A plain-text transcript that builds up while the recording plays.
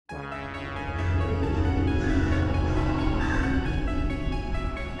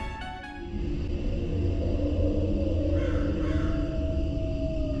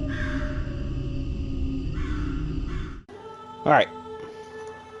Alright.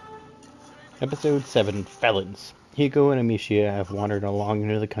 Episode 7, Felons. Hugo and Alicia have wandered along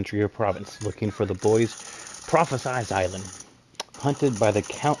into the country or province, looking for the boys' prophesized island. Hunted by the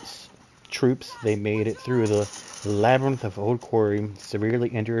Count's troops, they made it through the labyrinth of old quarry, severely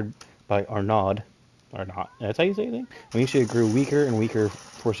injured by Arnaud. That's how you say it? Alicia grew weaker and weaker,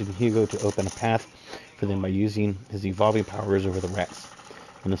 forcing Hugo to open a path for them by using his evolving powers over the rats.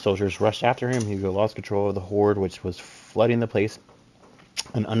 When the soldiers rushed after him, Hugo lost control of the horde which was flooding the place.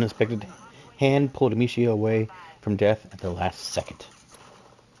 An unexpected hand pulled Alicia away from death at the last second.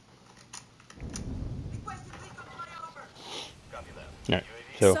 Alright,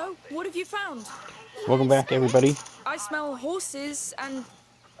 so what have you found? Welcome back, everybody. I smell horses and...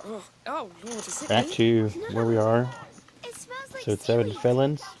 Oh Lord, is it back me? to where we are. It smells like So it's 7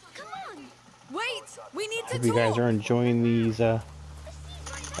 Felons. Come on. Wait, we need to Hope you guys are enjoying these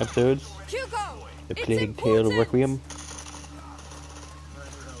episodes. Hugo, The it's Plague Tale important. Requiem.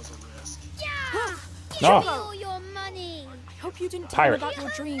 Yeah. Give No. me all your money. I hope you didn't tell Pirate. me about your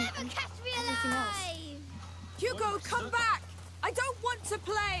dream Never and catch me everything else. alive. Hugo, come back! I don't want to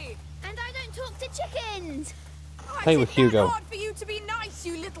play! And I don't talk to chickens. Play with Hugo. It's hard for you to be nice,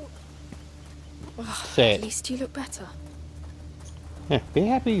 you little... Say At it. least you look better. Yeah, be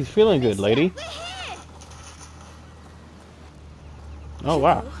happy he's feeling good, lady. We're here. Oh,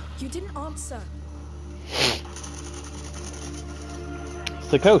 wow. Hugo, you didn't answer. It's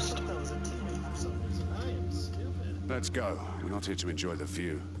the coast. Let's go. We're not here to enjoy the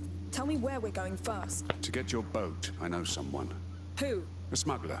view. Tell me where we're going first. To get your boat, I know someone. Who? A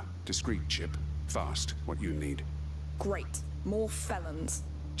smuggler. Discreet ship. Fast. What you need. Great. More felons.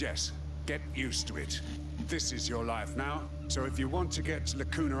 Jess, get used to it. This is your life now. So if you want to get to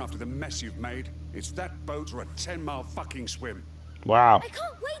Lacuna after the mess you've made, it's that boat or a 10-mile fucking swim. Wow. I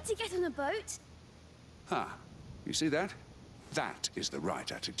can't wait to get on a boat. Huh. You see that? That is the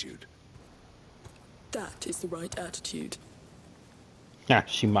right attitude. That is the right attitude. Yeah,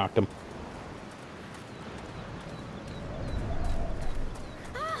 she mocked him.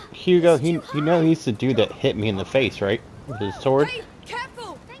 Hugo, you know he's the dude that hit me in the face, right? With his sword. Hey,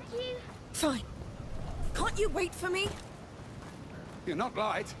 careful! Thank you. Fine. Can't you wait for me? You're not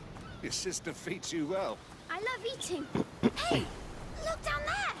light. Your sister feeds you well. I love eating. Hey, look down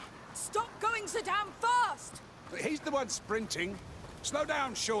there. Stop going so damn fast! He's the one sprinting. Slow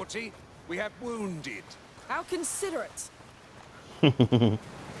down, Shorty. We have wounded. How considerate. Oh,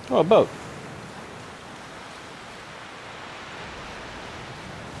 a boat.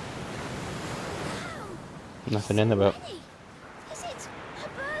 Nothing in the boat. Hey, is it a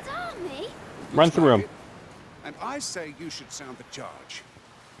bird army? Run Looks through like him. it. And I say you should sound the charge.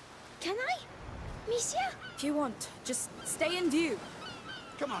 Can I? Monsieur? If you want, just stay in view.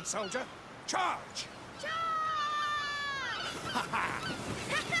 Come on, soldier. Charge!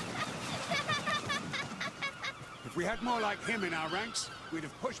 If we had more like him in our ranks, we'd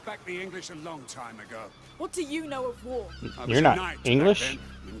have pushed back the English a long time ago. What do you know of war? I was You're a not knight back English?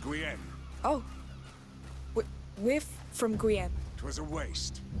 then, in Guienne. Oh. We're from Requiem. 'Twas a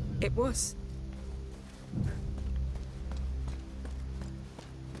waste. It was.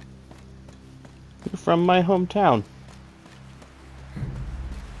 You're from my hometown.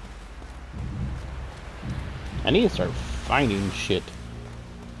 I need to start finding shit.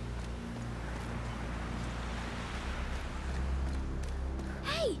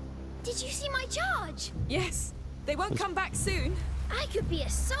 Hey, did you see my charge? Yes. They won't come back soon. I could be a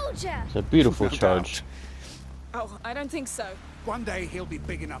soldier. It's a beautiful No charge. doubt. Oh, I don't think so. One day he'll be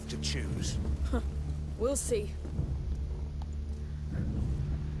big enough to choose. We'll see.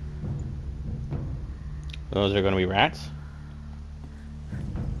 Those are going to be rats.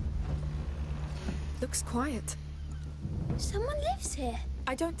 Looks quiet. Someone lives here.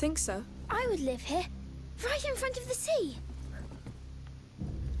 I don't think so. I would live here, right in front of the sea.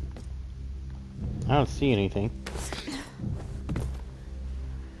 I don't see anything.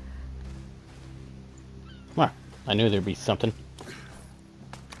 Well, I knew there'd be something.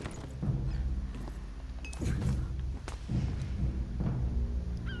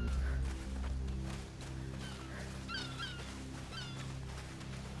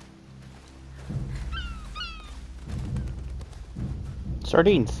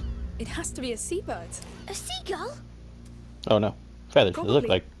 Sardines. It has to be a seabird. A seagull? Oh no, feathers. They look Probably.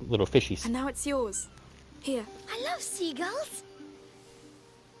 like little fishies. And now it's yours. Here. I love seagulls.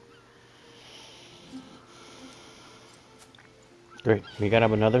 Great, we got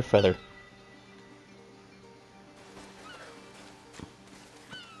up another feather.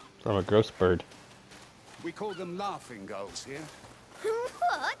 From a gross bird. We call them laughing gulls here.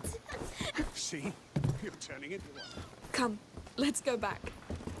 What? See? You're turning into one. Come, let's go back.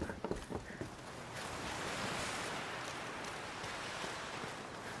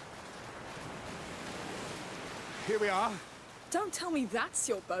 Here we are. Don't tell me that's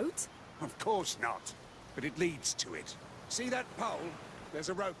your boat. Of course not. But it leads to it. See that pole? There's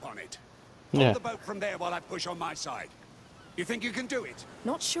a rope on it. Pull Yeah. the boat from there while I push on my side. You think you can do it?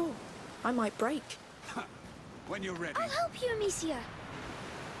 Not sure. I might break. When you're ready. I'll help you, Amicia.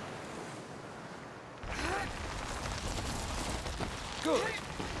 Good.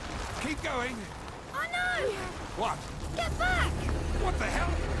 Keep going. Oh no! What? Get back! What the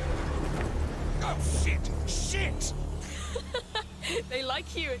hell? Oh, shit. Shit! They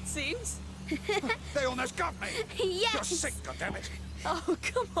like you, it seems. They almost got me. Yes! You're sick, goddammit. Oh,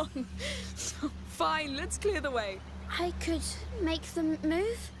 come on. Fine, let's clear the way. I could make them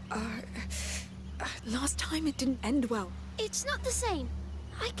move. Last time it didn't end well. It's not the same.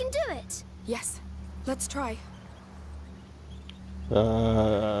 I can do it. Yes, let's try.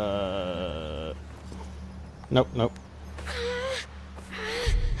 Nope, nope.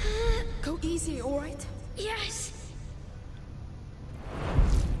 Go easy, all right? Yes.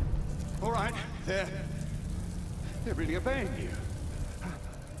 All right. They're really obeying you.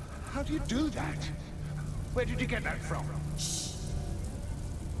 How do you do that? Where did you get that from?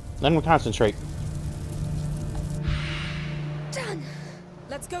 Then we'll concentrate. Done.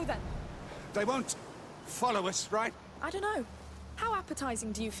 Let's go then. They won't follow us, right? I don't know. How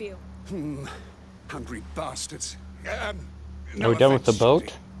appetizing do you feel? Hungry bastards. Are we done with the offense, boat?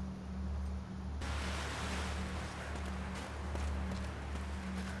 Shorty.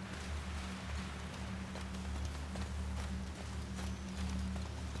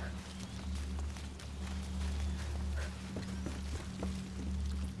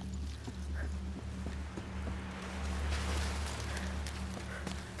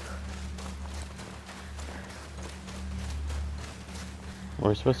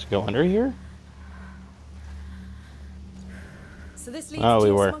 We're supposed to go under here? So this leads Oh, to we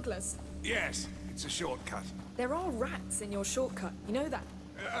your were. smugglers. Yes, it's a shortcut. There are rats in your shortcut, you know that?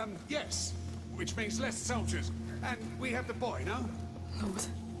 Yes, which means less soldiers. And we have the boy, no? Lord,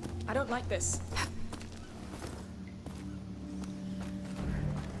 I don't like this.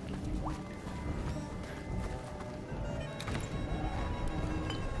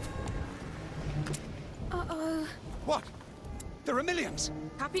 Uh-oh. What? There are millions.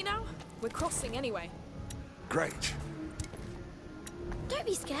 Happy now? We're crossing anyway. Great. Don't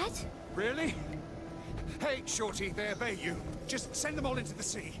be scared. Really? Hey, Shorty, they obey you. Just send them all into the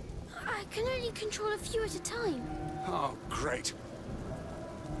sea. I can only control a few at a time. Oh, great.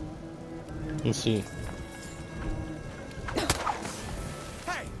 Let's see.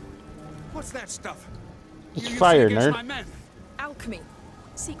 Hey! What's that stuff? It's You use it fire, against nerd. my men. Alchemy.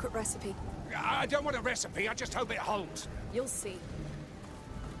 Secret recipe. I don't want a recipe, I just hope it holds. You'll see.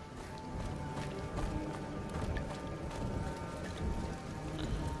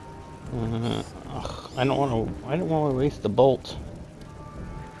 I don't want to waste the bolt.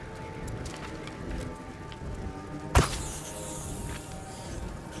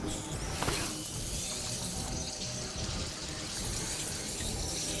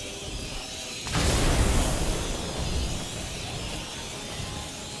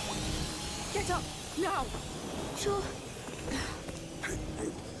 Get up, now! Sure.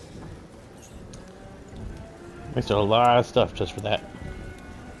 Wasted a lot of stuff just for that.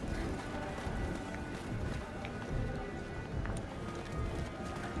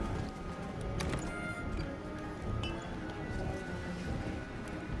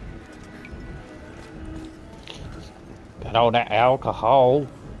 Got all that alcohol.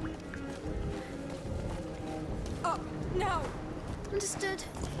 Up, now! Understood.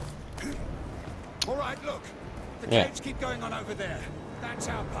 All right, look. The Yeah. caves keep going on over there. That's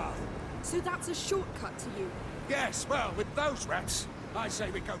our path. So that's a shortcut to you? Yes, well, with those rats, I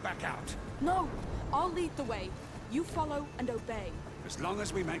say we go back out. No, I'll lead the way. You follow and obey. As long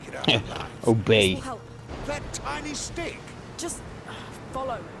as we make it out alive. This Obey. will help. That tiny stick. Just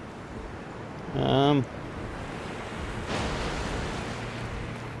follow.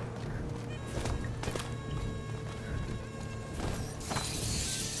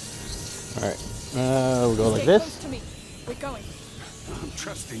 Alright. We'll go like Stay close this. to me. We're going. I'm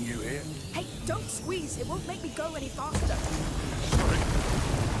trusting you here. Hey, don't squeeze. It won't make me go any faster. Sorry.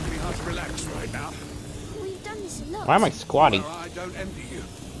 Pretty hard to relax right now. We've done this a lot. Why am I squatting? Well, I don't envy you.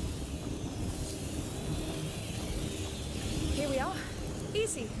 Here we are.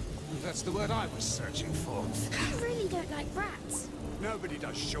 Easy. That's the word I was searching for. I really don't like rats. Nobody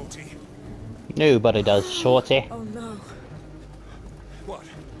does, Shorty. Nobody does, shorty. Oh no. What?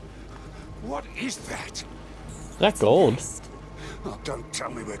 What is that? that gold? Oh, don't tell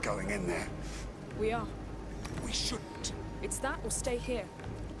me we're going in there. We are. We shouldn't. It's that or stay here.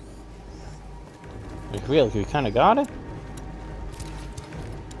 I feel like we kind of got it.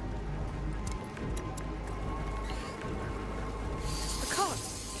 The cart.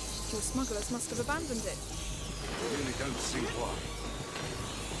 Your smugglers must have abandoned it. I really don't see why.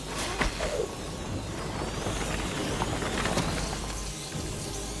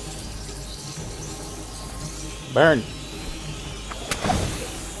 Burn.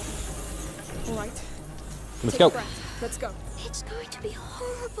 All right. Let's Take go. a breath. Let's go. It's going to be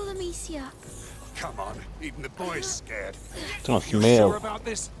horrible, Amicia. Come on, even the boy's scared. It's gonna You smell. sure about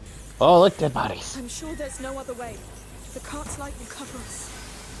this? Oh, look, dead bodies. I'm sure there's no other way. The cart's light will cover us.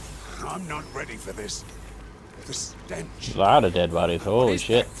 I'm not ready for this. The stench. A lot of dead bodies. What Holy is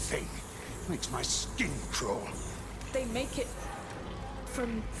shit. that thing? Makes my skin crawl. They make it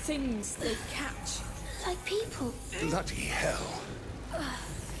from things they catch. Like people. Bloody hell.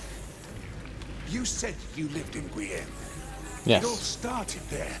 You said you lived in Requiem. It all Yes. started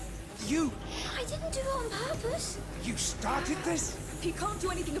there. You I didn't do it on purpose. started this? He can't do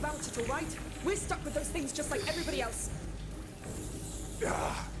anything about it, all right? We're stuck with those things just like everybody else.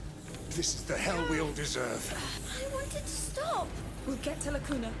 Ah, this is the hell we all deserve. I wanted to stop. We'll get to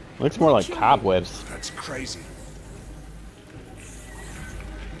Lacuna. Looks more like Kill you. cobwebs. That's crazy.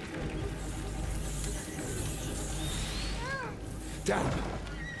 Dad,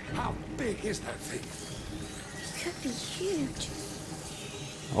 how big is that thing? It could be huge.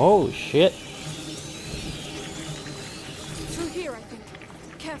 Oh shit. Through here, I think.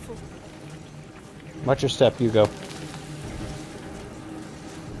 Careful. Watch your step, Hugo.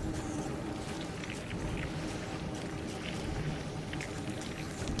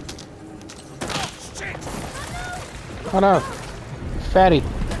 Shit! Oh no. Fatty.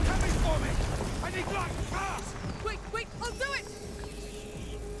 They're coming for me! I need light! Fast! Wait, I'll do it!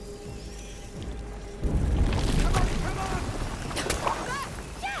 Come on!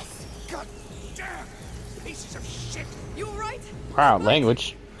 Yes! God damn! Pieces of shit! You all right? Wow,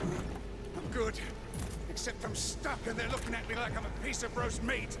 language. I'm good. Except I'm stuck and they're looking at me like I'm a piece of roast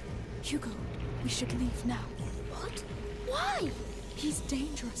meat. Hugo, we should leave now. What? Why? He's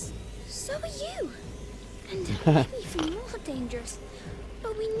dangerous. So are you. And maybe even more dangerous.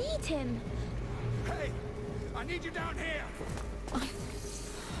 But we need him. Hey! I need you down here! All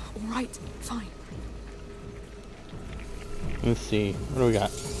right, fine. Let's see. What do we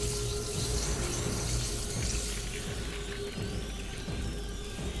got?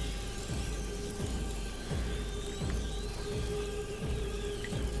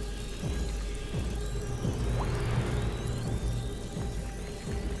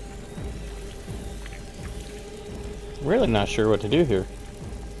 Really not sure what to do here.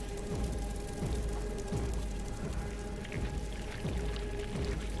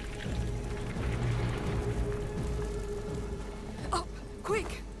 Up,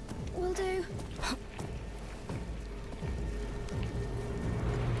 quick! Will do.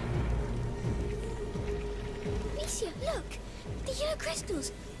 Amicia, look! The yellow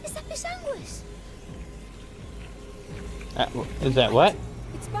crystals! Is that Bisanguis? Is that what?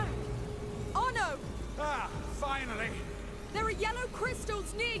 It's back. Oh no! Ah, finally! There are yellow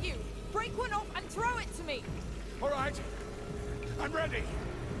crystals near you. Break one off and throw it to me. All right. I'm ready.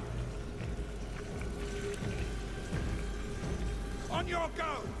 On your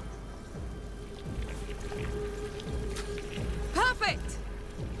go! Perfect!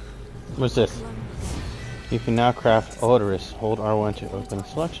 What's this? You can now craft odorous. Hold R1 to open a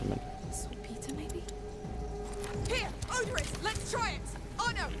selection menu. Saltpeter, maybe? Here, odorous, let's try it!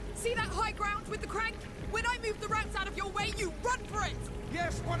 Oh no! See that high ground with the crank? When I move the rats out of your way, you run for it!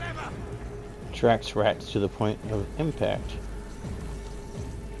 Yes, whatever! Tracks rats to the point of impact.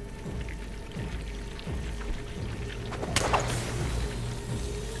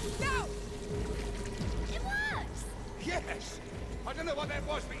 Now! It works! Yes! I don't know what that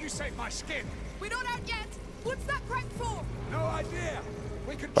was, but you saved my skin. We're not out yet! What's that crank for? No idea.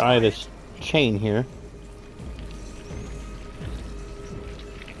 We could Buy try this it. chain here.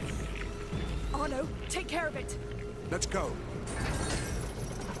 Arno, take care of it. Let's go.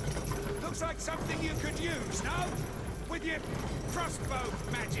 Looks like something you could use, no? With your crossbow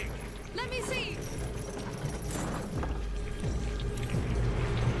magic. Let me see!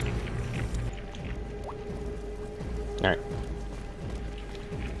 Alright.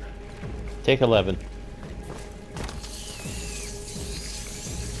 Take 11.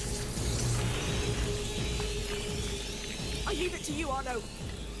 I leave it to you, Arno.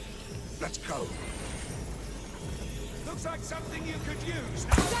 Let's go. Looks like something you could use,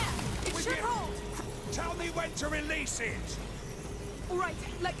 no? There! It With should your hold! Tell me when to release it. All right,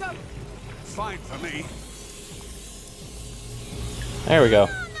 let go. Fine for me. There we go.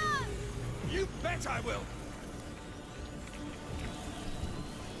 Oh no! You bet I will.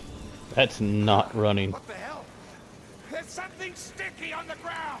 That's not running. What the hell? There's something sticky on the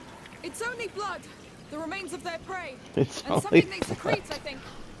ground. It's only blood. The remains of their prey. It's And only something they blood. secrete, I think.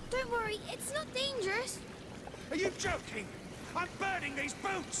 Don't worry, it's not dangerous. Are you joking? I'm burning these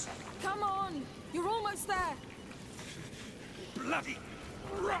boots. Come on. You're almost there. Bloody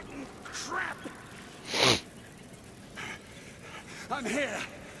rotten crap. I'm here.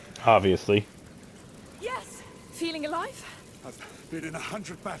 Obviously. Yes. Feeling alive? I've been in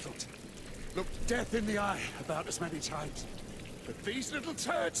 100 battles. Looked death in the eye about as many times. But these little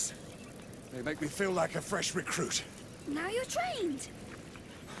turds, they make me feel like a fresh recruit. Now you're trained.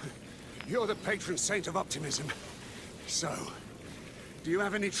 You're the patron saint of optimism. So, do you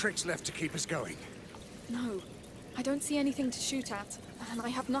have any tricks left to keep us going? No. I don't see anything to shoot at. And I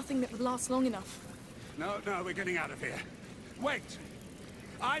have nothing that would last long enough. No, we're getting out of here. Wait!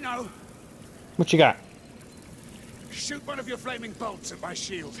 I know! What you got? Shoot one of your flaming bolts at my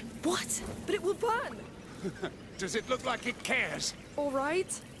shield. What? But it will burn. Does it look like it cares? All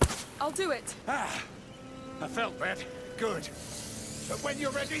right. I'll do it. Ah, I felt that. Good. But when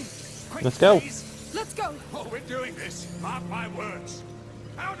you're ready, quick, Let's go. please. Let's go. Oh, we're doing this. Mark my words.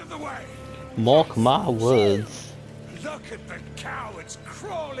 Out of the way. Mark my words. Look at the cowards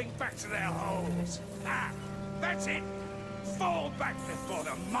crawling back to their holes. Ah, that's it. Fall back before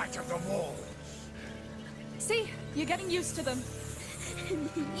the might of the wall. See? You're getting used to them.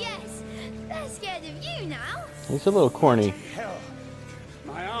 Yes, they're scared of you now. He's a little corny. Hell,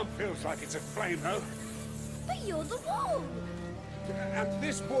 my arm feels like it's aflame, though. But you're the wall. And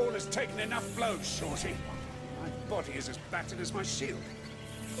this wall has taken enough blows, Shorty. My body is as battered as my shield.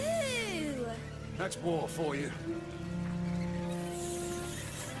 Ooh. That's war for you.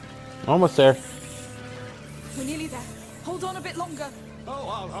 Almost there. We're nearly there. Hold on a bit longer. Oh,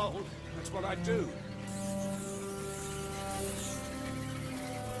 I'll hold. That's what I do.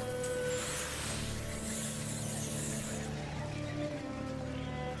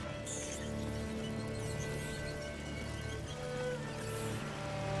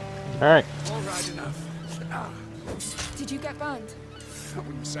 All right. All right, enough. Ah, Did you get burned? I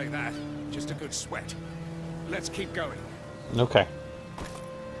wouldn't say that. Just a good sweat. Let's keep going. Okay.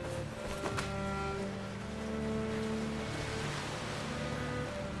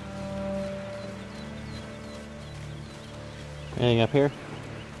 Anything up here?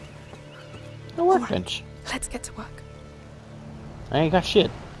 A workbench. Let's get to work. I ain't got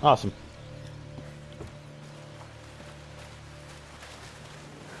shit. Awesome.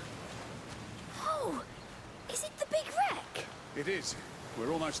 Oh, is it the big wreck? It is.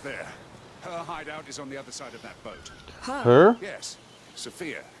 We're almost there. Her hideout is on the other side of that boat. Her? Yes,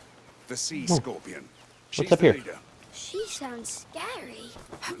 Sophia, the sea scorpion. She's up the here? leader. She sounds scary.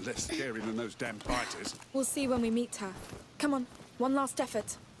 Less scary than those damn biters. We'll see when we meet her. Come on. One last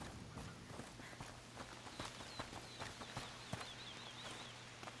effort.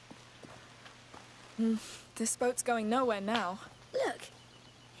 This boat's going nowhere now. Look,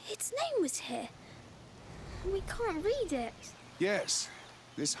 its name was here. We can't read it. Yes,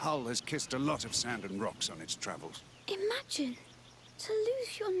 this hull has kissed a lot of sand and rocks on its travels. Imagine, to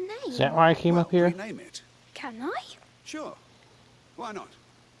lose your name. Is that why I came up here? Rename it. Can I? Sure. Why not?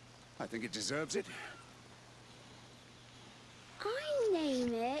 I think it deserves it. I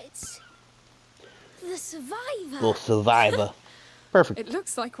name it... The Survivor. Little survivor. Perfect. It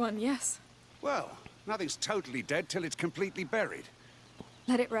looks like one, yes. Well, nothing's totally dead till it's completely buried.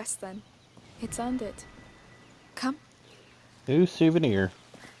 Let it rest then. It's earned it. Come. New souvenir.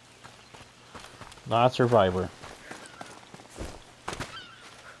 Not survivor.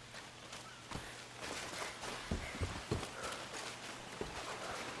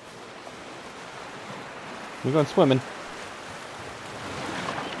 We're going swimming.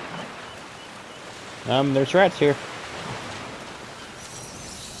 There's rats here.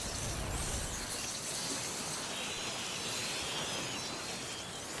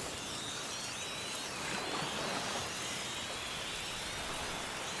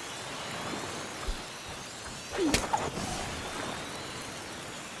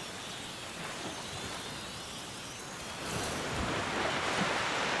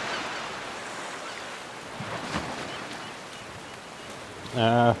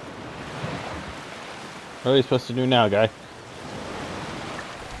 What are you supposed to do now, guy?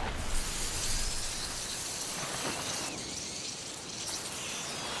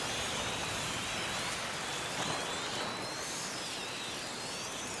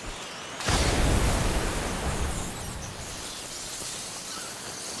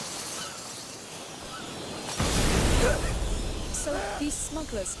 These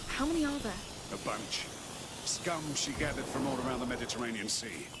smugglers, how many are there? A bunch. Scum she gathered from all around the Mediterranean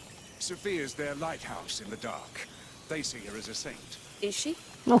Sea. Sophia's their lighthouse in the dark. They see her as a saint. Is she?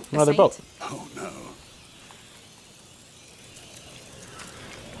 No, A another saint? boat. Oh no.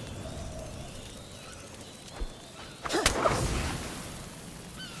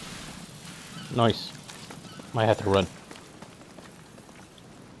 Nice. Might have to run.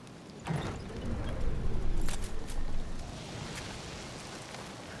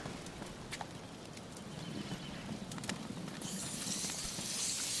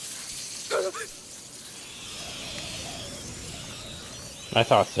 I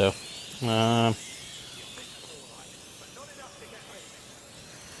thought so.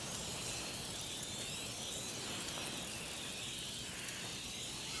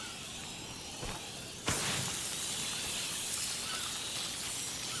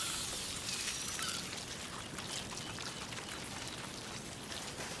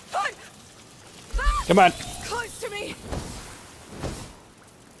 Come on. Close to me!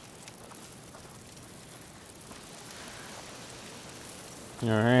 All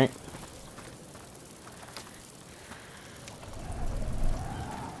right.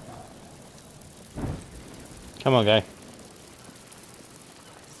 Come on, guy.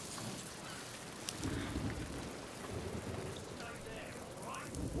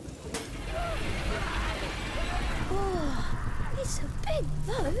 Oh, it's a big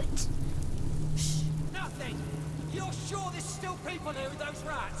boat. Nothing! You're sure there's still people here with those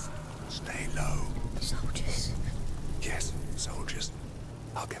rats? Stay low. Soldiers. Yes, soldiers.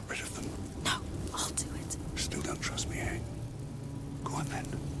 I'll get rid of them. No, I'll do it. Still don't trust me, eh? Go on then.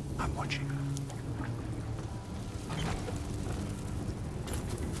 I'm watching.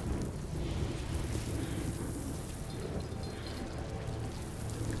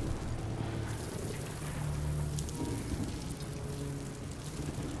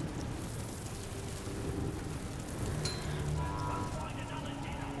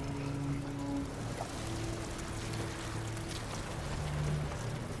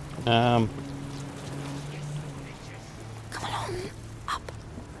 Come on, up.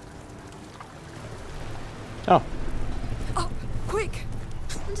 Oh, Oh, quick!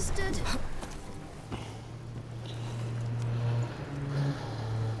 Understood.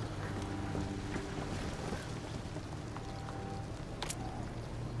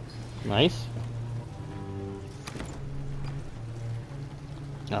 nice.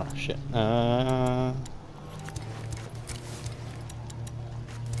 Oh shit.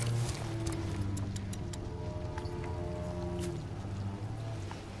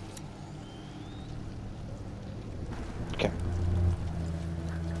 Okay.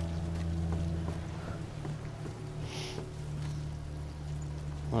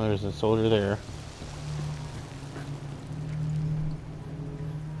 Well, there's a soldier there.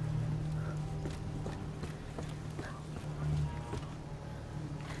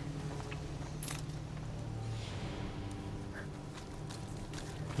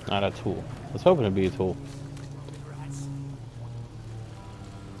 Not a tool. I was hoping it'd be a tool. Rats.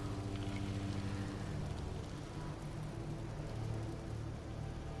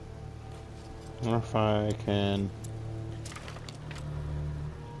 I wonder if I can.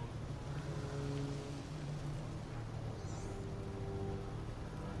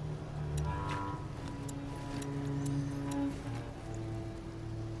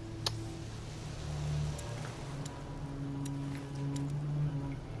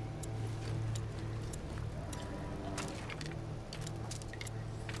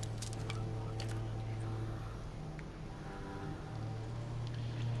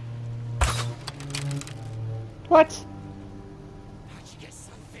 What? How'd you get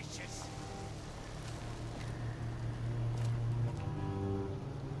so vicious?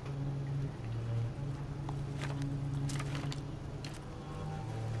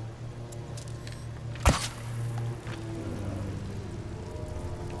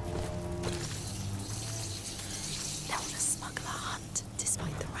 They're on a smuggler hunt,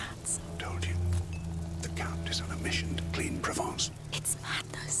 despite the rats. Told you. The Count is on a mission to clean Provence. It's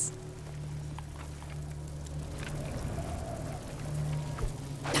madness.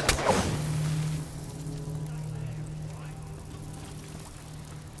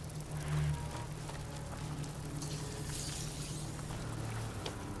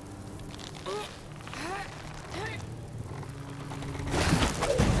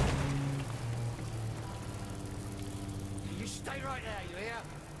 You stay right there, you hear?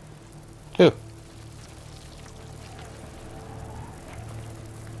 Who?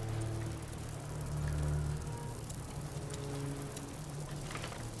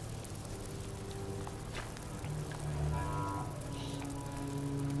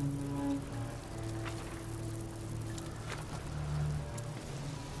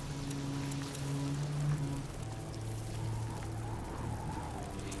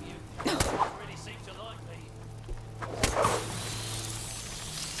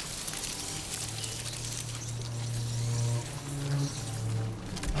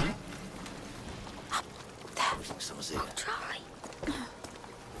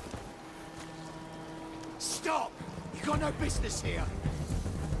 You got no business here.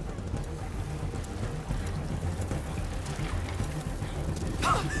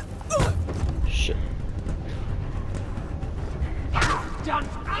 Shit. Done.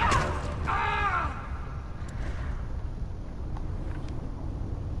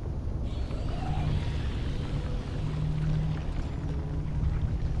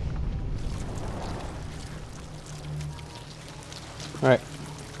 Alright.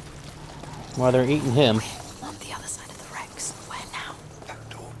 While they're eating him. On the other side of the wrecks. Where now? That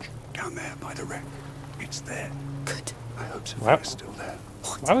torch, down there by the wreck. It's there. Good. I hope Well. Sophia's still there.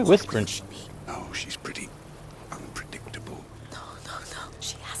 Why are we whispering? She be? No, she's pretty unpredictable. No.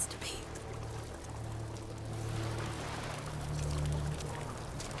 She has to be.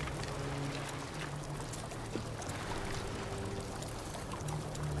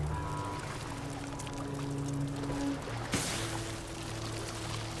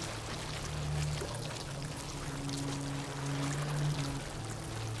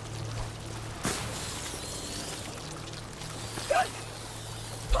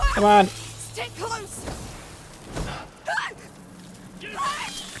 Come on. Stick close.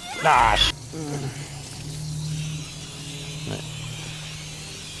 Gosh.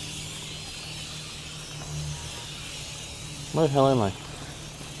 Where the hell am I?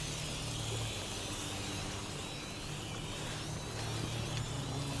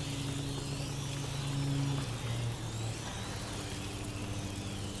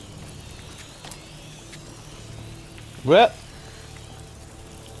 What?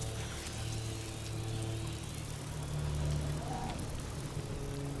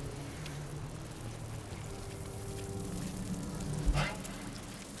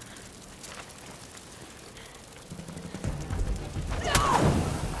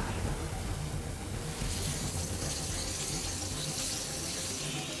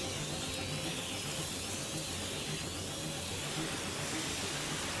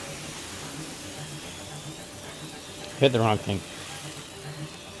 Hit the wrong thing.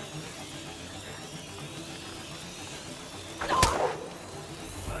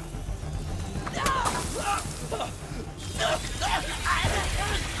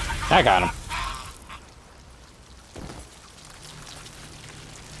 I got him.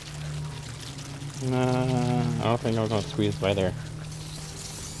 I don't think I'm gonna squeeze by there.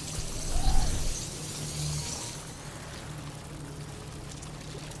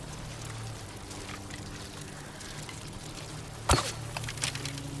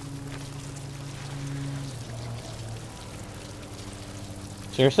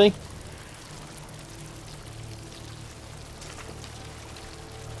 Seriously?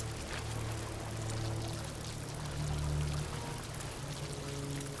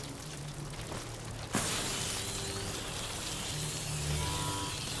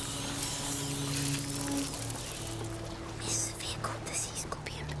 Miss Sophia called the sea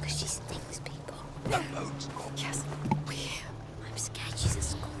scorpion because she stings people. Yes, we're here. I'm scared she's a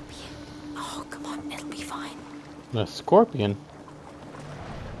scorpion. Oh, come on, it'll be fine. The scorpion?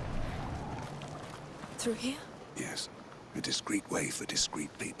 Through here? Yes, a discreet way for discreet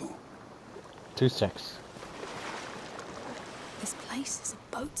people. 2 secs. This place is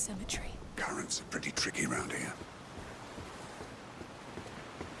a boat cemetery. Currents are pretty tricky around here.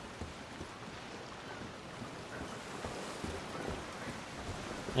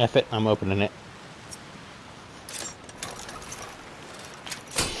 F it, I'm opening it.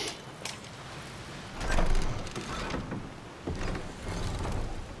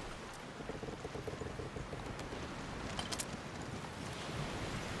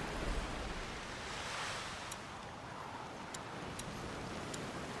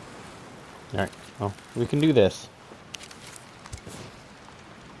 Alright, well, we can do this.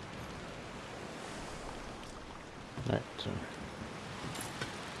 Alright, so.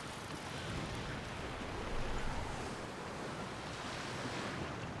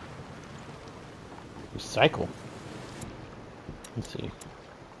 Recycle. Let's see.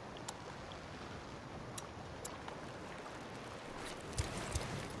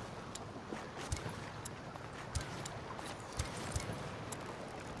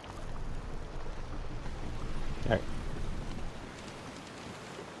 Alright.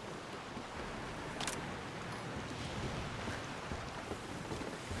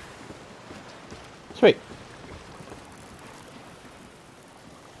 Sweet.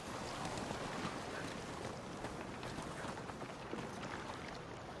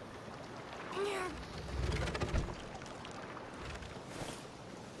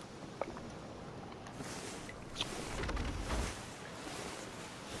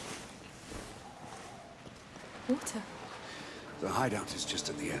 Water. The hideout is just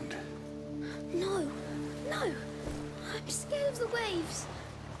at the end. No, no. I'm scared of the waves.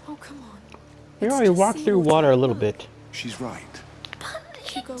 Oh, come on. We It's already just walked through seawater. water a little Look. bit. She's right. But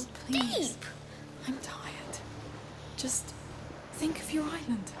Hugo, it's please. deep. I'm tired. Just think of your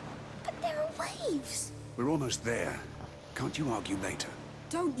island. But there are waves. We're almost there. Can't you argue later?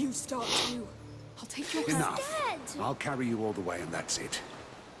 Don't you start too. I'll take your hand. Enough. Scared. I'll carry you all the way and that's it.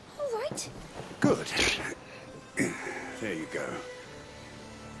 All right. Good. There you go.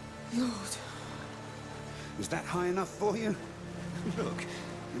 Lord. Is that high enough for you? Look,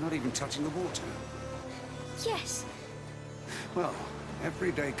 you're not even touching the water. Yes. Well,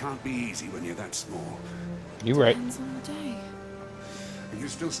 every day can't be easy when you're that small. You right. Depends on the day. Are you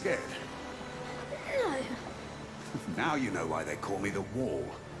still scared? No. Now you know why they call me the Wall.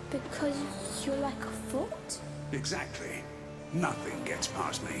 Because you're like a fort? Exactly. Nothing gets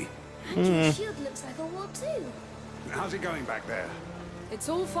past me. And your shield looks like a wall too. How's it going back there? It's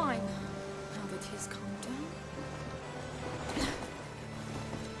all fine. Now that he's calmed down.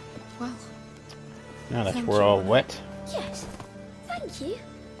 Well, Now that Thank we're you. all wet. Yes. Thank you.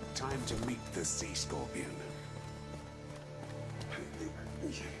 Time to meet the sea scorpion.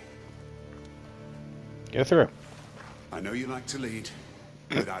 Go through. I know you like to lead,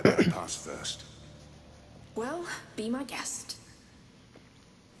 but I better pass first. well, be my guest.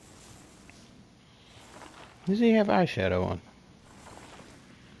 Does he have eyeshadow on?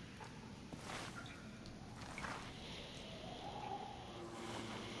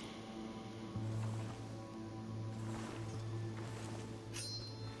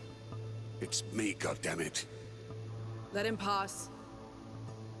 It's me, goddammit. Let him pass.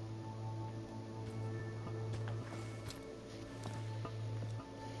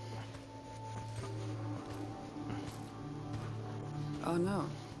 Oh no.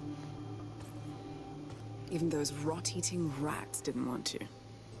 Even those rot-eating rats didn't want to.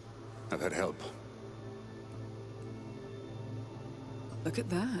 I've had help. Look at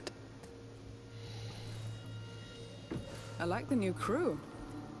that. I like the new crew.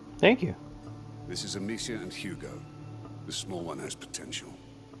 Thank you. This is Alicia and Hugo. The small one has potential.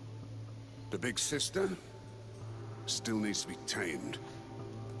 The big sister still needs to be tamed.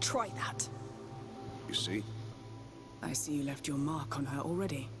 Try that. You see? I see you left your mark on her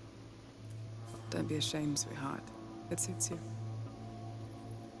already. Don't be ashamed, sweetheart. It suits you.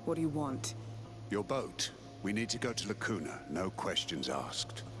 What do you want? Your boat. We need to go to Lacuna. No questions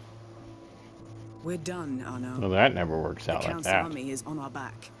asked. We're done, Arno. Well, that never works The out like Count's that. army is on our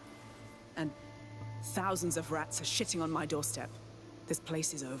back. And thousands of rats are shitting on my doorstep. This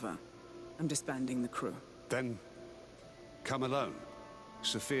place is over. I'm disbanding the crew. Then, come alone.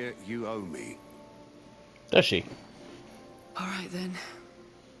 Sophia, you owe me. Does she? All right, then.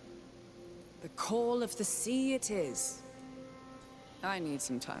 The call of the sea it is. I need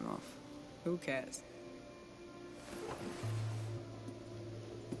some time off. Who cares?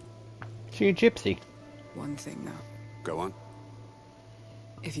 She a gypsy. One thing, though. Go on.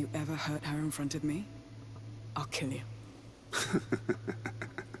 If you ever hurt her in front of me, I'll kill you.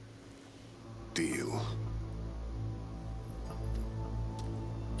 Deal.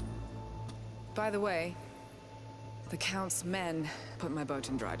 By the way, the Count's men put my boat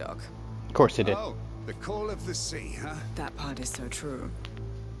in dry dock. Of course they did. Oh, the call of the sea, huh? That part is so true.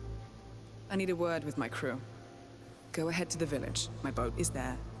 I need a word with my crew. Go ahead to the village. My boat is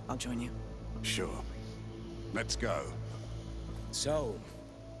there. I'll join you. Sure. Let's go. So,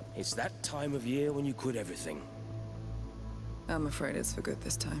 it's that time of year when you quit everything. I'm afraid it's for good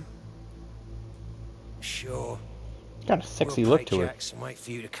this time. Sure. Got a sexy We'll look pay to her. Jack's and wait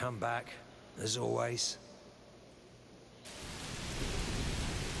for you to come back, as always.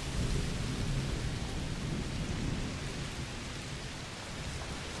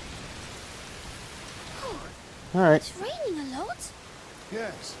 All right. It's raining a lot.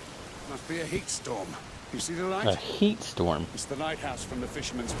 Yes. Must be a heat storm. You see the light? A heat storm. It's the lighthouse from the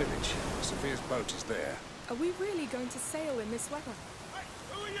fisherman's village. Sophia's boat is there. Are we really going to sail in this weather? Hey,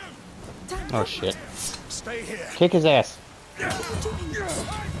 who are you? Damn, Oh shit. Stay here. Kick his ass.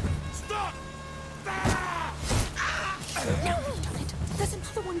 Stop! There's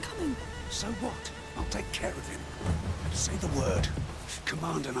another one coming. So what? I'll take care of him. Say the word.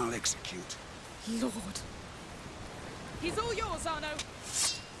 Command and I'll execute. Lord. He's all yours, Arno.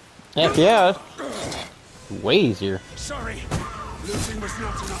 Heck yeah. Way easier. Sorry. Losing was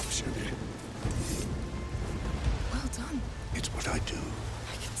not an option. Well done. It's what I do.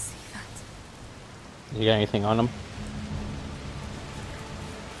 I can see that. You got anything on him?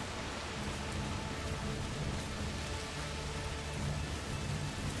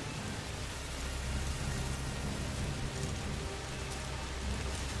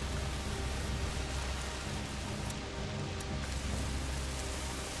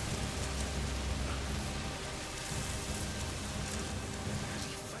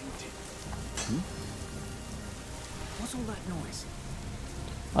 What's all that noise?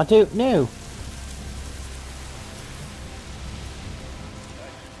 I don't know.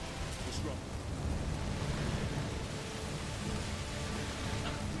 What's wrong?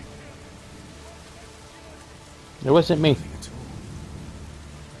 It wasn't me. Nothing at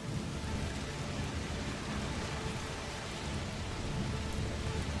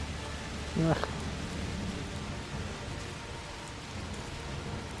all. Ugh.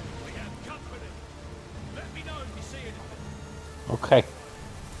 We have company. Let me know if you see anything. Okay.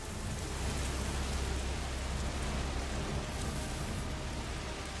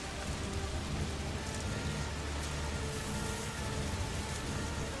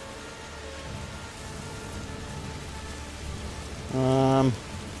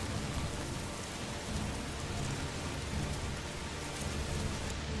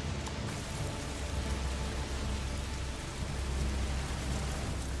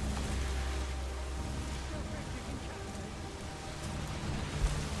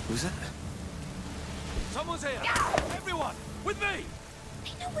 Who's that? Someone's here! Everyone! With me!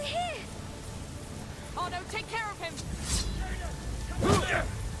 They know we're here. Oh no, take care of him!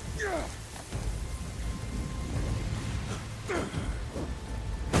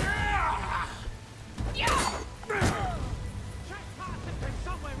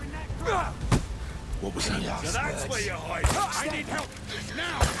 What was that? So that's where you're hiding. I need help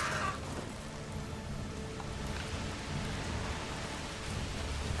now.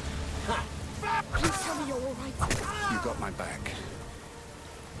 Please tell me you're all right. You got my back.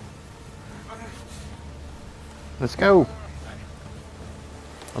 Let's go.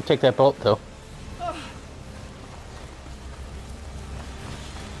 I'll take that bolt though.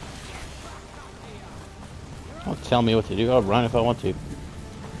 Don't tell me what to do. I'll run if I want to.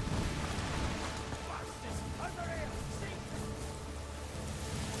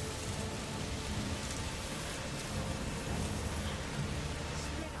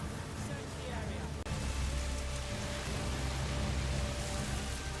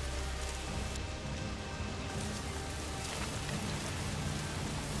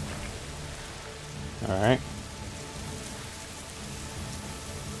 All right.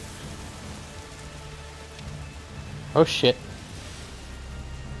 Oh shit.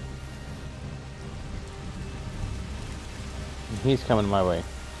 He's coming my way.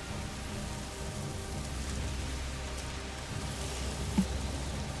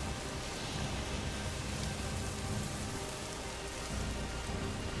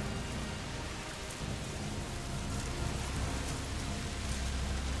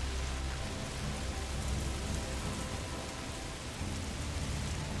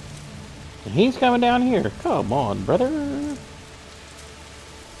 He's coming down here. Come on, brother.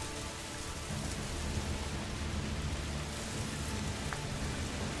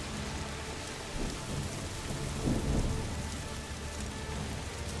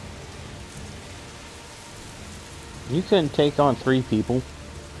 You couldn't take on 3 people.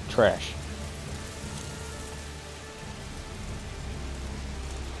 Trash.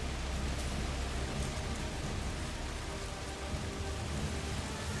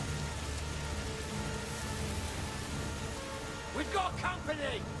 We've got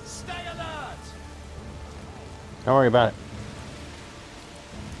company! Stay alert! Don't worry about it.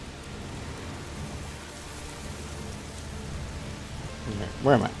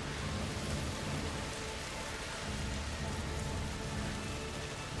 Where am I?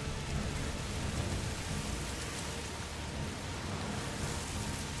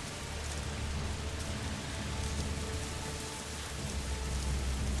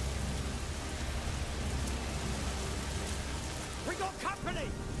 We got company!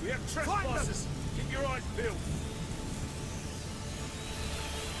 We have trespassers. Keep your eyes peeled.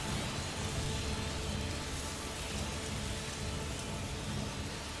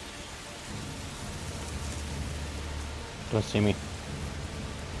 Don't see me.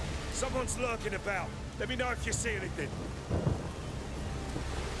 Someone's lurking about. Let me know if you see anything.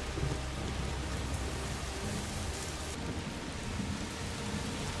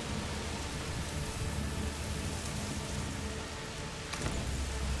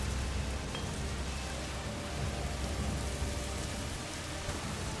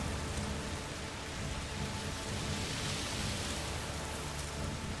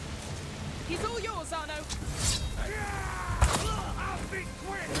 He's all yours, Arno! I'll be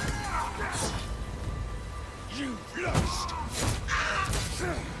quick! You've lost! I'll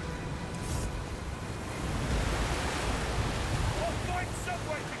find some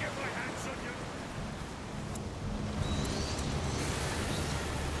way to get my hands on you!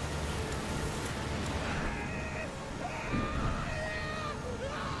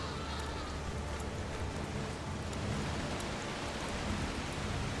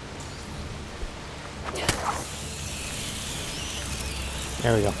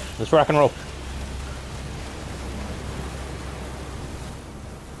 There we go. Let's rock and roll.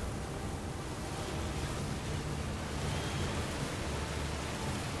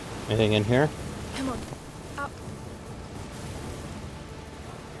 Anything in here? Come on. Up.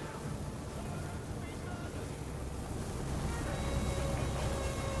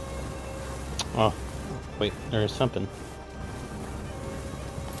 Oh, wait, there's something.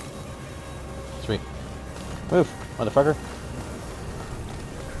 Sweet. Move, motherfucker.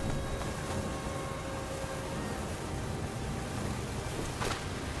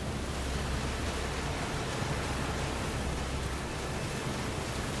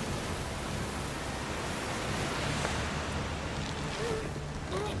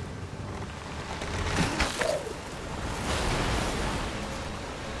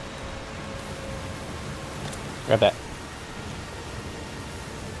 Grab that.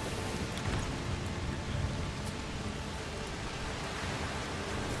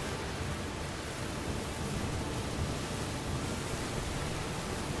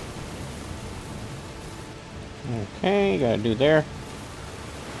 Okay, gotta do there.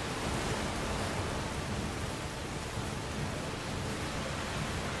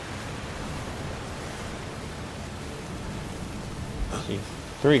 Let's see.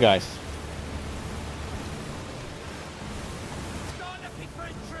 3 guys. Start looking for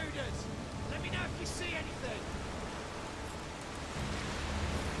intruders. Let me know if you see anything.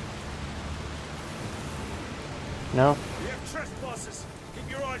 No? We have trespassers. Keep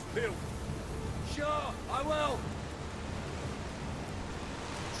your eyes peeled. Sure, I will.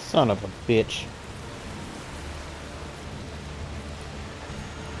 Son of a bitch.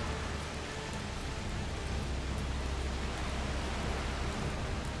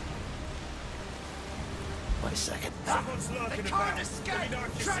 Wait a second. Someone's They lurking can't about. Let me escape. know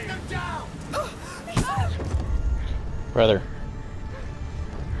if you Track see them them. down. Brother.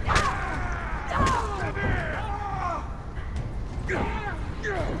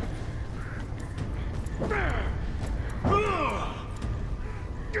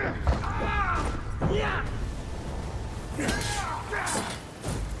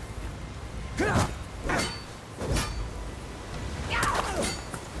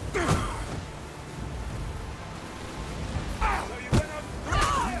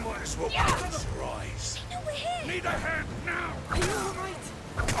 You might as well close your eyes. No, we're here. Need a hand now. Are you alright?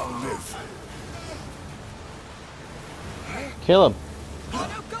 I'll live. Kill him. Oh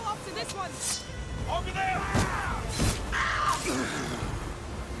no, go after this one! Over there.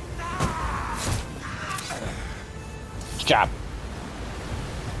 Job.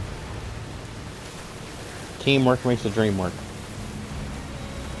 Teamwork makes the dream work.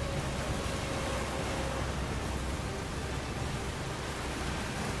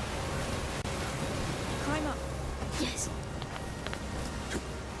 Climb up. Yes.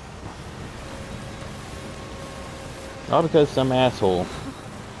 All because some asshole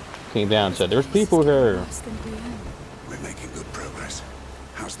came down and said, "There's people here." Worse than we am. We're making good progress.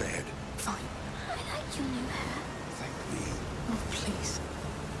 How's the head? Fine. I like your new hair. Thank me. Oh, please.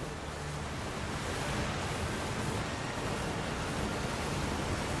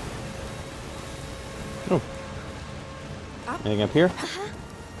 Oh. Up. Anything up here?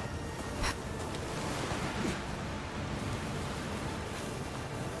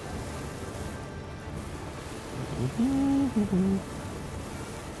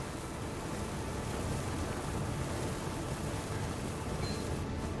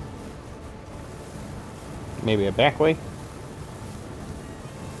 Maybe a back way?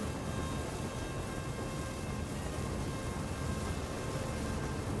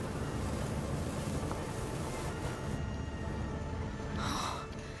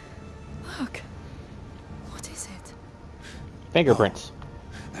 Look. What is it? Fingerprints.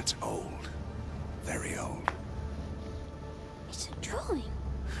 That's old. Very old. It's a drawing.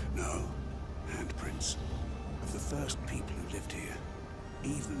 No. Handprints. Of the first people who lived here.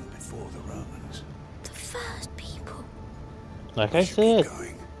 Even before the Romans. The first people. Like We I should said. keep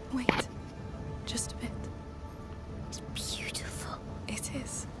going. Wait. Just a bit. It's beautiful. It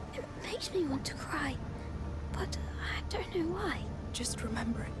is. It makes me want to cry. But I don't know why. Just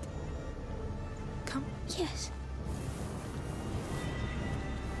remember it. Come. Yes.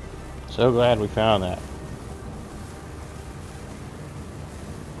 So glad we found that.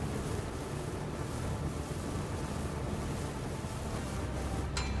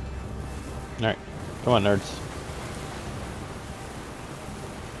 Alright. Come on, nerds.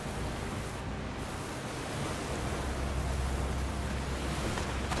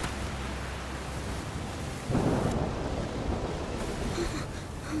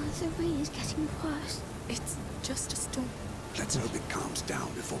 Oh, the rain is getting worse. It's just a storm. Let's hope it calms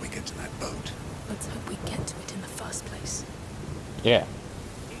down before we get to that boat. Let's hope we get to it in the first place. Yeah.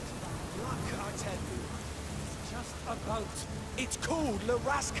 It's bad luck, I tell you. It's just a boat. It's called Le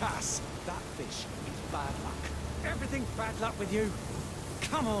Rascas. That fish is bad luck. Everything's bad luck with you.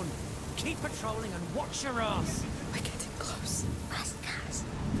 Come on, keep patrolling and watch your ass. We're getting close. Rascals.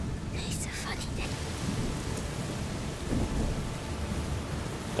 It's a funny name.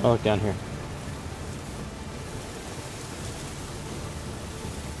 Don't look down here.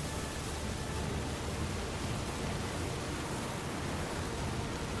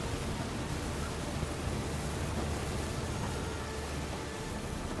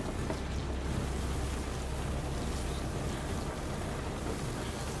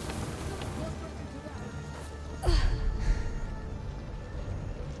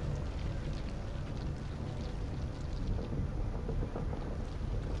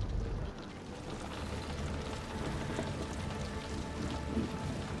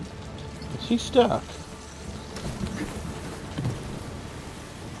 She's stuck.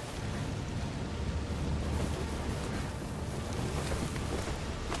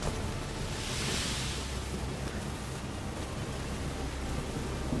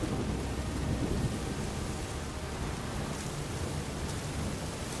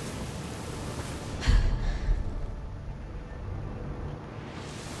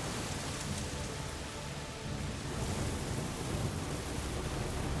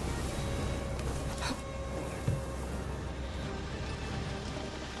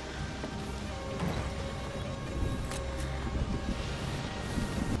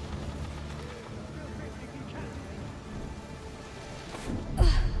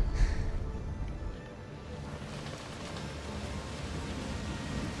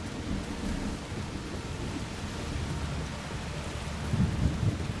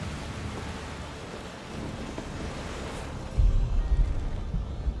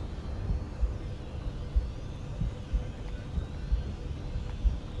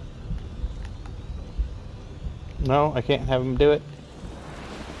 No, I can't have him do it.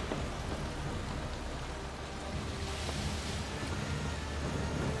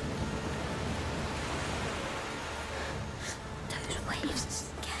 Those waves are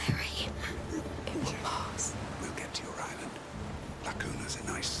scary. It will pass. We'll get to your island. Lacuna's a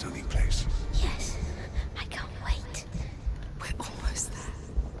nice sunny place. Yes, I can't wait. We're almost there.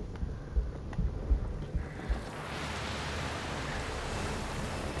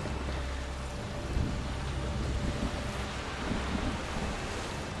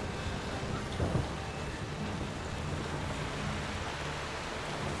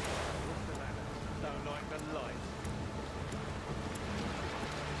 Don't like the light.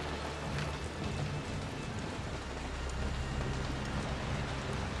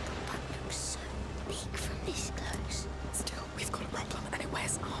 That looks so big from this close. Still, we've got a problem and it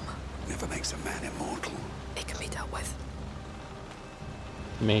wears armor. Never makes a man immortal. It can be dealt with.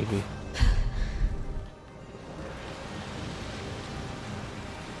 Maybe.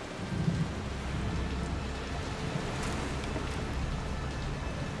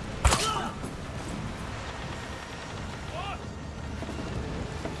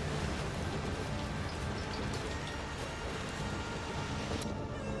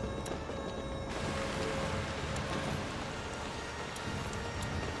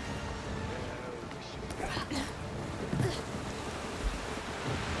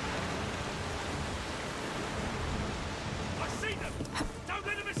 I see them! Don't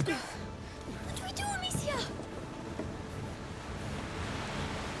let them escape! What do we do, Alicia?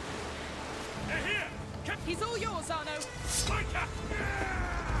 They're here! He's all yours, Arno. Spiker!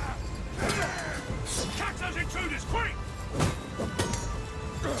 Catch those intruders, quick!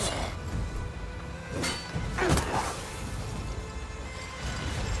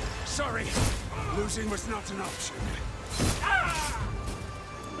 Sorry, losing was not an option.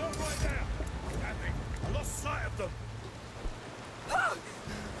 Not right there! Nothing. I lost sight of them.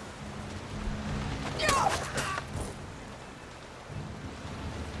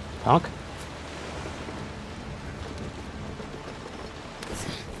 Punk?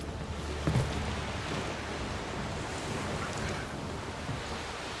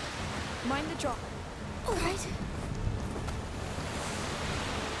 Mind the drop. All right.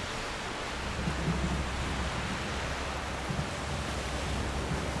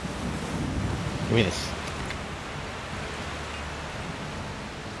 Give me this.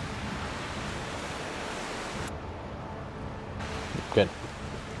 Good.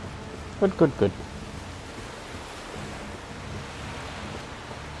 Good, good, good.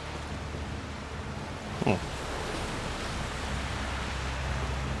 Oh.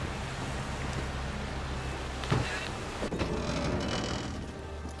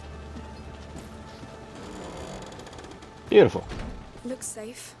 Beautiful. Looks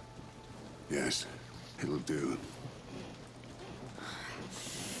safe. Yes, it'll do.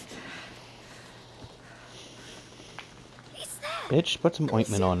 It's there. Bitch, put some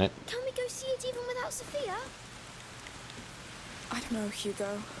ointment on it. Can we go see it even without Sophia? I don't know,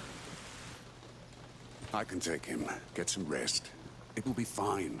 Hugo. I can take him. Get some rest. It will be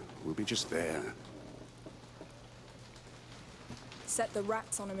fine. We'll be just there. Set the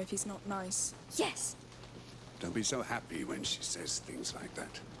rats on him if he's not nice. Yes. Don't be so happy when she says things like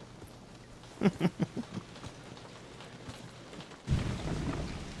that.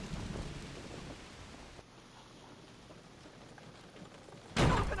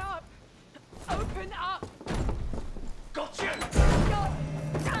 Open up! Open up! Got you!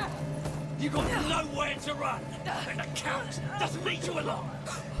 You got nowhere to run! And the Count doesn't need you along!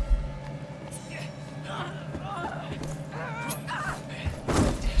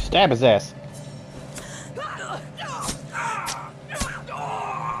 Stab his ass.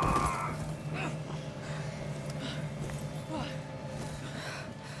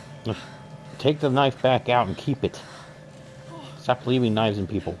 Take the knife back out and keep it. Stop leaving knives in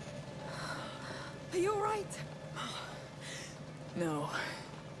people. Are you alright? No.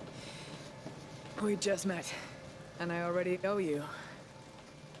 We just met, and I already owe you.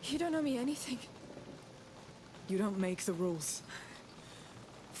 You don't owe me anything. You don't make the rules.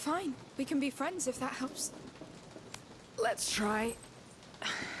 Fine, we can be friends if that helps. Let's try.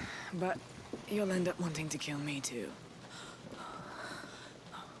 But you'll end up wanting to kill me too.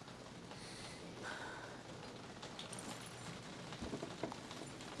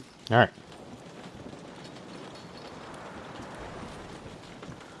 All right.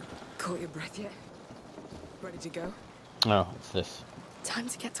 Caught your breath yet? Ready to go? Oh, it's this. Time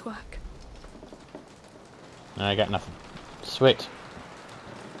to get to work. I got nothing. Sweet.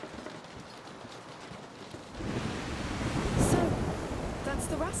 So, that's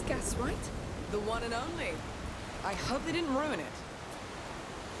the Raskas, right? The one and only. I hope they didn't ruin it.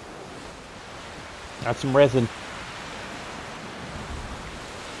 Got some resin.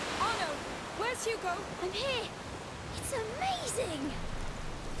 Oh no! Where's Hugo? I'm here. It's amazing.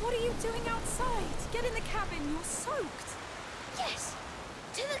 What are you doing outside? Get in the cabin, you're soaked. Yes.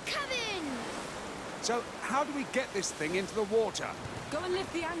 To the cabin. So, how do we get this thing into the water? Go and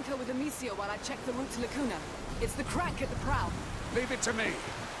lift the anchor with Alicia while I check the route to Lacuna. It's the crank at the prow. Leave it to me.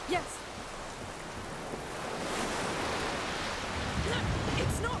 Yes.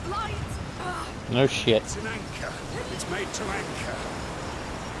 It's not light. No shit. It's an anchor. It's made to anchor.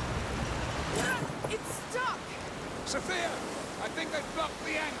 It's stuck. Sophia, I think they've blocked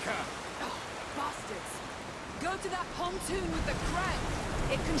the anchor. Oh, bastards. Go to that pontoon with the crank.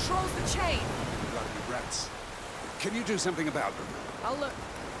 It controls the chain. Bloody rats. Can you do something about them? I'll look.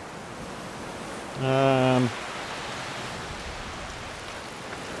 We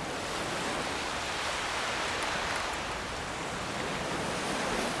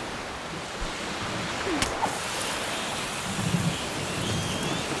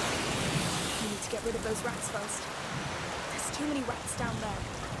need to get rid of those rats first. There's too many rats down there.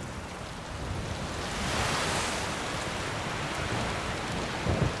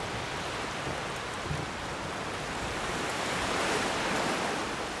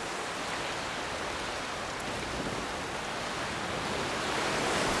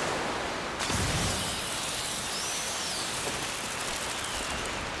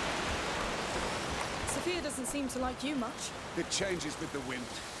 Sophia doesn't seem to like you much. It changes with the wind,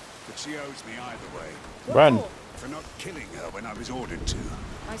 but she owes me either way. What Run. for? For not killing her when I was ordered to.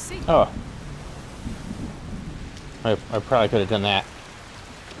 I see. Oh. I probably could have done that.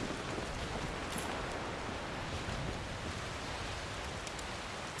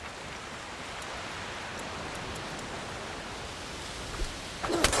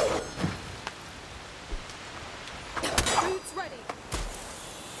 Food's ready.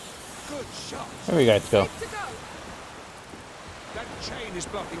 Good shot. There we guys go. Safe to go. That chain is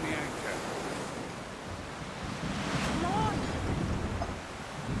blocking the anchor. Come on.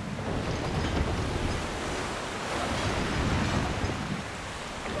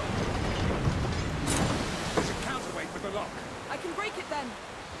 There's a counterweight with the lock. I can break it then.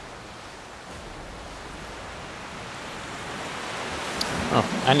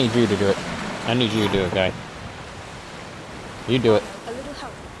 Oh, I need you to do it. I need you to do it, guy. You do it. A little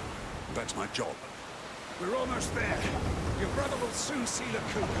help. That's my job. We're almost there. Your brother will soon see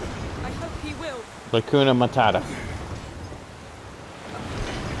Lacuna. I hope he will. Lacuna Matata.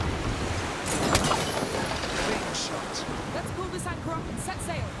 Clean shot. Let's pull this anchor up and set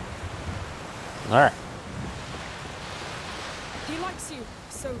sail. Alright. He likes you,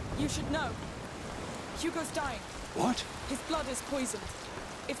 so you should know. Hugo's dying. What? His blood is poisoned.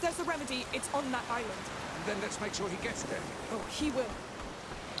 If there's a remedy, it's on that island. Then let's make sure he gets there. Oh, he will.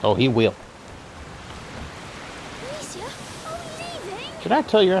 Oh, he will. Alicia, are we leaving? Did I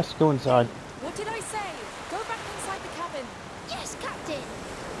tell your ass to go inside? What did I say? Go back inside the cabin. Yes, Captain.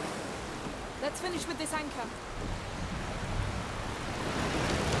 Let's finish with this anchor.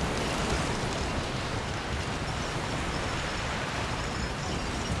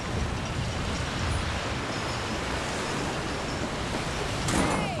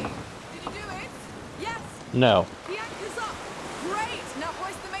 Hey! Did you do it? Yes! No. The anchor's up! Great! Now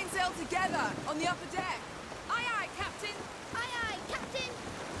hoist the mainsail together on the upper deck. Aye, aye, Captain! Aye, aye, Captain.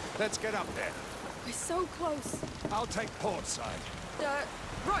 Let's get up there. We're so close. I'll take port side.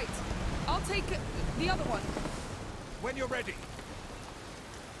 Right. I'll take the other one. When you're ready.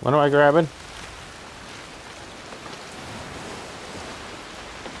 What am I grabbing?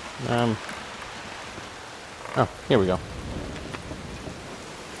 Oh, here we go. All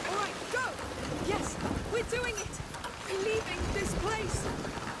right, go! Yes, we're doing it! We're leaving this place!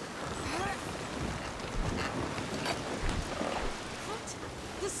 What?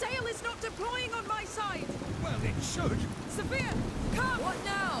 The sail is not deploying on my side! Well, it should. Sophia, come! What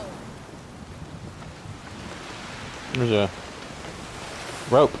now? There's a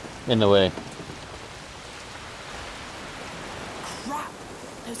rope in the way. Crap!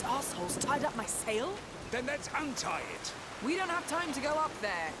 Those assholes tied up my sail? Then let's untie it. We don't have time to go up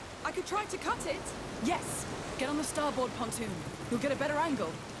there. I could try to cut it. Yes! Get on the starboard pontoon. You'll get a better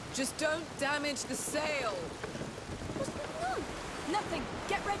angle. Just don't damage the sail. What's going on? Nothing.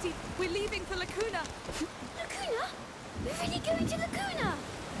 Get ready. We're leaving for Lacuna. Lacuna? We're really going to Lacuna.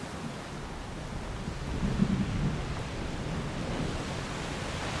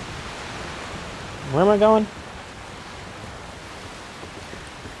 Where am I going?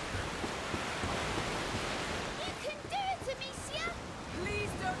 You can do it, Amicia.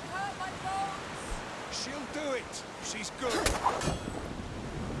 Please don't hurt my bones. She'll do it. She's good.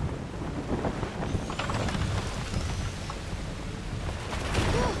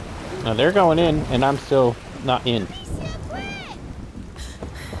 Now they're going in, and I'm still not in. Amicia, quick!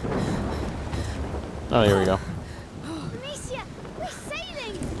 Oh, there we go. Amicia, we're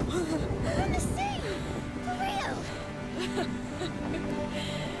sailing. We're on the sea. For real.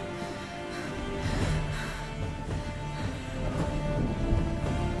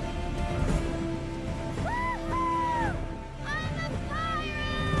 Woohoo! I'm a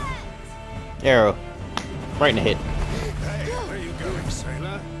pirate! Arrow. Right in the head. Hey, where you going,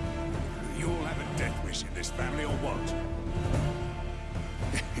 sailor? You all have a death wish in this family or what?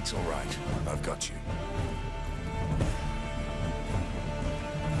 It's all right. I've got you.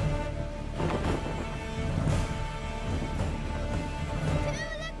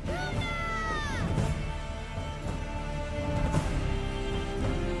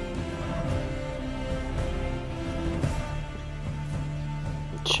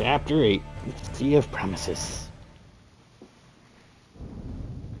 Chapter 8. Sea of Promises.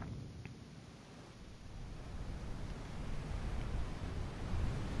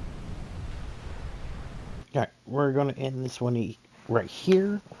 Alright, we're going to end this one right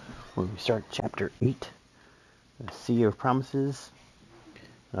here, where we start Chapter 8, the Sea of Promises.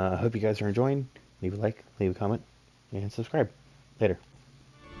 I hope you guys are enjoying. Leave a like, leave a comment, and subscribe. Later.